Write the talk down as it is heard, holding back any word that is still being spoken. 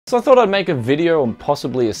So I thought I'd make a video and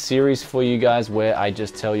possibly a series for you guys where I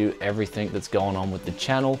just tell you everything that's going on with the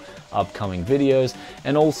channel, upcoming videos,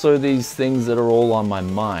 and also these things that are all on my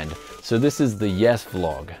mind. So this is the Yes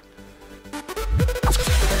vlog.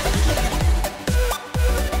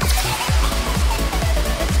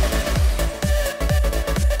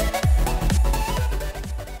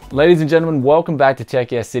 Ladies and gentlemen, welcome back to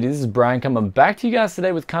Tech Yes City. This is Brian coming back to you guys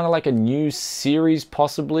today with kind of like a new series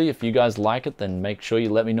possibly. If you guys like it, then make sure you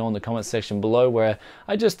let me know in the comment section below, where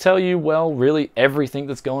I just tell you, well, really everything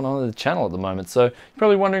that's going on in the channel at the moment. So you're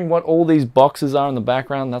probably wondering what all these boxes are in the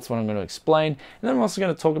background. That's what I'm going to explain. And then I'm also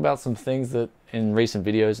going to talk about some things that in recent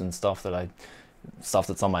videos and stuff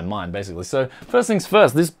that's on my mind, basically. So first things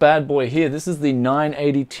first, this bad boy here, this is the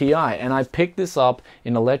 980 Ti, and I picked this up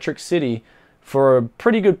in Electric City for a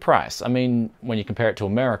pretty good price. I mean, when you compare it to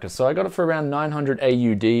America. So I got it for around 900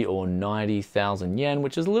 AUD or 90,000 yen,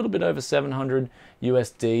 which is a little bit over 700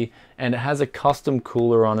 USD, and it has a custom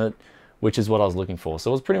cooler on it, which is what I was looking for.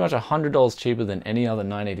 So it was pretty much $100 cheaper than any other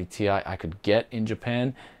 980 Ti I could get in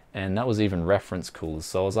Japan, and that was even reference coolers.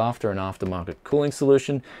 So I was after an aftermarket cooling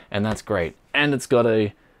solution, and that's great. And it's got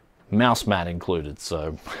a mouse mat included,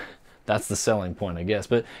 so that's the selling point, I guess.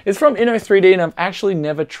 But it's from Inno3D, and I've actually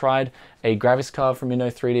never tried a graphics card from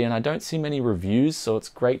Inno3D, and I don't see many reviews, so it's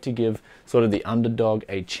great to give sort of the underdog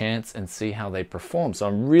a chance and see how they perform. So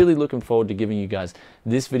I'm really looking forward to giving you guys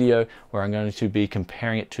this video where I'm going to be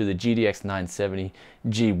comparing it to the GTX 970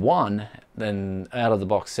 G1, then out of the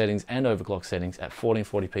box settings and overclock settings at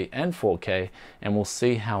 1440p and 4K, and we'll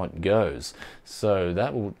see how it goes. So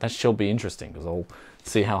that shall be interesting, because I'll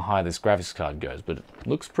see how high this graphics card goes, but it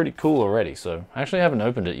looks pretty cool already. So I actually haven't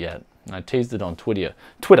opened it yet. I teased it on Twitter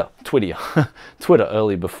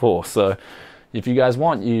early before. So if you guys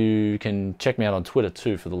want, you can check me out on Twitter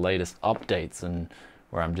too for the latest updates, and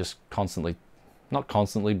where I'm just not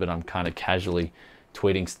constantly, but I'm kind of casually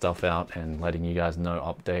tweeting stuff out and letting you guys know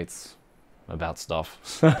updates about stuff.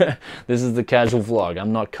 This is the casual vlog.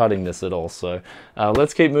 I'm not cutting this at all. So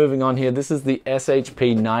let's keep moving on here. This is the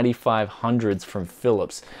SHP9500s from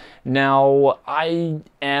Philips. Now, I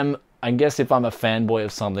guess if I'm a fanboy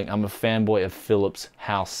of something, I'm a fanboy of Philips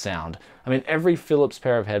house sound. I mean, every Philips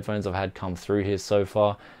pair of headphones I've had come through here so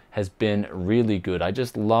far has been really good. I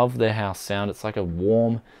just love their house sound. It's like a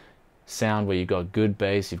warm sound where you've got good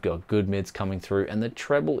bass, you've got good mids coming through, and the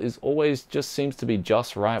treble is always just seems to be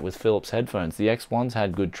just right with Philips headphones. The X1s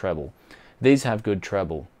had good treble. These have good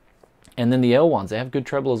treble. And then the L1s, they have good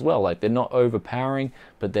treble as well. Like, they're not overpowering,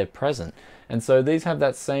 but they're present. And so these have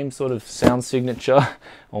that same sort of sound signature.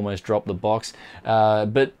 Almost dropped the box.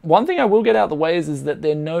 But one thing I will get out the way is that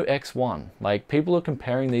they're no X1. Like, people are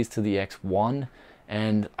comparing these to the X1,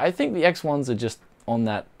 and I think the X1s are just on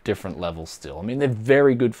that different level still. I mean, they're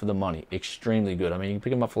very good for the money, extremely good. I mean, you can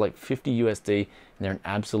pick them up for like 50 USD, and they're an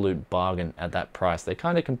absolute bargain at that price. They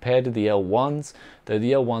kind of compare to the L1s, though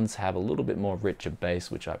the L1s have a little bit more richer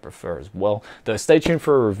bass, which I prefer as well. Though stay tuned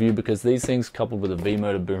for a review, because these things coupled with a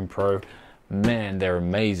V-Motor Boom Pro, man, they're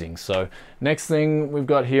amazing. So next thing we've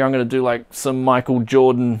got here, I'm going to do like some Michael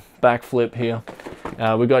Jordan backflip here.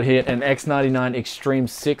 We've got here an X99 Extreme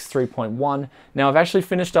 6 3.1. Now, I've actually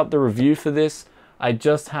finished up the review for this. I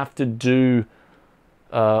just have to do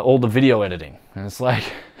all the video editing. And it's like,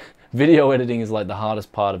 video editing is like the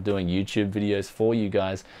hardest part of doing YouTube videos for you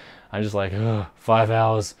guys. I'm just like, 5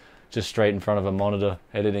 hours just straight in front of a monitor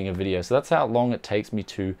editing a video. So that's how long it takes me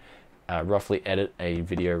to roughly edit a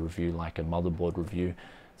video review, like a motherboard review.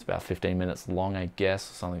 It's about 15 minutes long, I guess,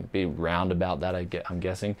 something be round about that, I'm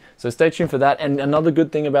guessing. So stay tuned for that. And another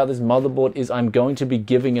good thing about this motherboard is I'm going to be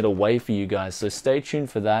giving it away for you guys. So stay tuned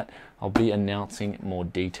for that. I'll be announcing more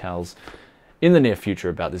details in the near future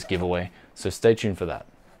about this giveaway. So stay tuned for that.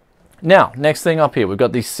 Now, next thing up here, we've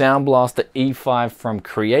got the Sound Blaster E5 from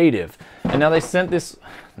Creative. And now they sent this,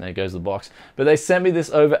 there goes the box, but they sent me this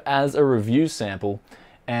over as a review sample.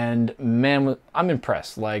 And man, I'm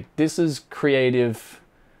impressed. Like, this is Creative,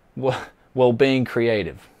 well, being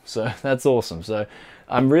creative. So that's awesome. So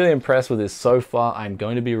I'm really impressed with this so far. I'm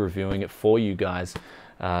going to be reviewing it for you guys,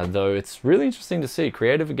 though it's really interesting to see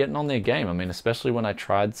Creative are getting on their game. I mean, especially when I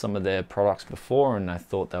tried some of their products before and I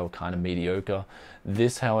thought they were kind of mediocre.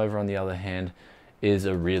 This, however, on the other hand, is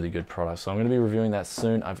a really good product. So I'm going to be reviewing that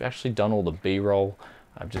soon. I've actually done all the B-roll.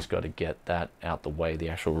 I've just got to get that out the way, the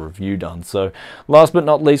actual review done. So last but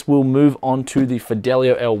not least, we'll move on to the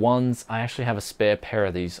Fidelio L1s. I actually have a spare pair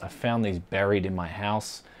of these. I found these buried in my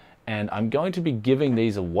house, and I'm going to be giving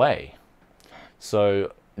these away.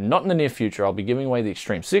 So not in the near future. I'll be giving away the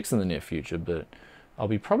Extreme 6 in the near future, but I'll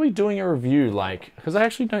be probably doing a review, like, because I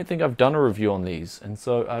actually don't think I've done a review on these, and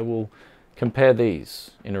so I will compare these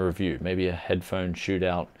in a review. Maybe a headphone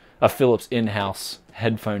shootout, a Philips in-house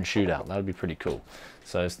headphone shootout. That would be pretty cool.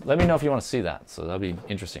 So let me know if you want to see that. So that'll be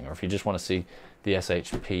interesting. Or if you just want to see the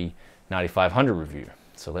SHP9500 review.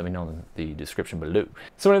 So let me know in the description below.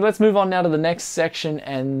 So anyway, let's move on now to the next section,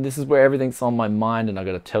 and this is where everything's on my mind, and I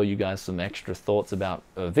got to tell you guys some extra thoughts about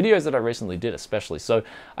videos that I recently did, especially. So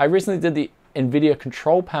I recently did the NVIDIA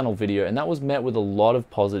control panel video, and that was met with a lot of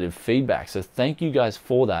positive feedback. So thank you guys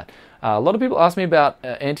for that. A lot of people asked me about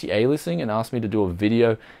anti-aliasing and asked me to do a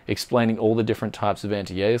video explaining all the different types of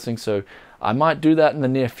anti-aliasing. So I might do that in the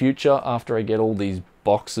near future after I get all these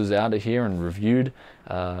boxes out of here and reviewed,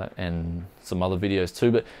 and some other videos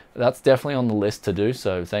too, but that's definitely on the list to do,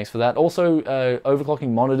 so thanks for that. Also, overclocking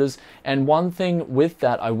monitors, and one thing with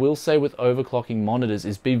that I will say with overclocking monitors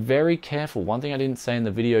is be very careful. One thing I didn't say in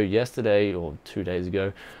the video yesterday or 2 days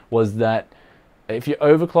ago was that if you're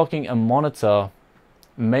overclocking a monitor,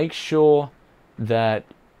 make sure that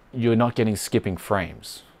you're not getting skipping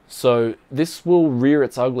frames. So this will rear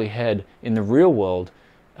its ugly head in the real world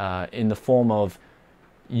in the form of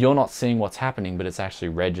you're not seeing what's happening, but it's actually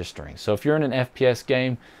registering. So if you're in an FPS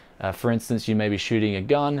game, for instance, you may be shooting a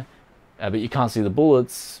gun, but you can't see the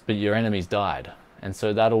bullets, but your enemy's died. And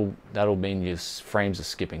so that'll mean your frames are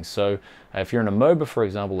skipping. So if you're in a MOBA, for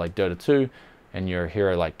example, like Dota 2, and you're a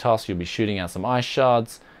hero like Tusk, you'll be shooting out some ice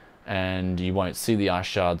shards, and you won't see the ice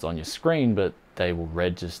shards on your screen, but they will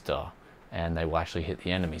register, and they will actually hit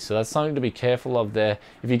the enemy. So that's something to be careful of there.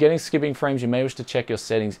 If you're getting skipping frames, you may wish to check your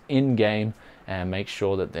settings in-game and make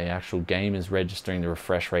sure that the actual game is registering the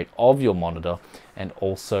refresh rate of your monitor, and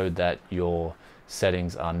also that your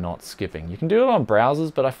settings are not skipping. You can do it on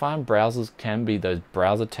browsers, but I find browsers can be, those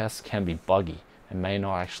browser tests can be buggy and may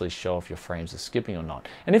not actually show if your frames are skipping or not.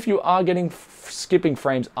 And if you are getting skipping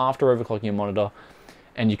frames after overclocking your monitor,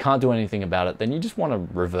 and you can't do anything about it, then you just want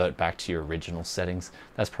to revert back to your original settings.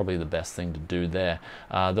 That's probably the best thing to do there.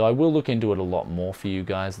 Though I will look into it a lot more for you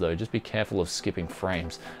guys, though. Just be careful of skipping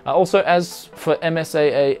frames. Also, as for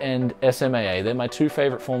MSAA and SMAA, they're my two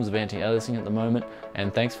favorite forms of anti-aliasing at the moment.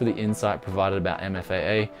 And thanks for the insight provided about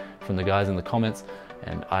MFAA from the guys in the comments.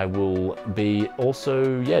 And I will be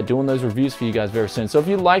also, doing those reviews for you guys very soon. So if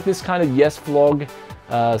you like this kind of yes vlog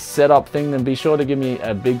setup thing, then be sure to give me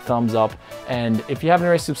a big thumbs up. And if you haven't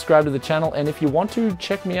already subscribed to the channel, and if you want to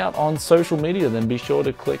check me out on social media, then be sure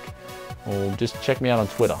to click, or just check me out on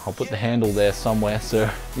Twitter. I'll put the handle there somewhere so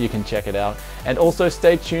you can check it out. And also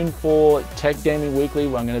stay tuned for Tech Gaming Weekly,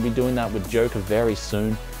 where I'm going to be doing that with Joker very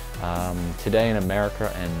soon. Today in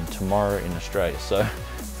America and tomorrow in Australia. So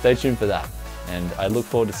stay tuned for that. And I look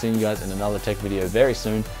forward to seeing you guys in another tech video very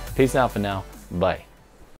soon. Peace out for now. Bye.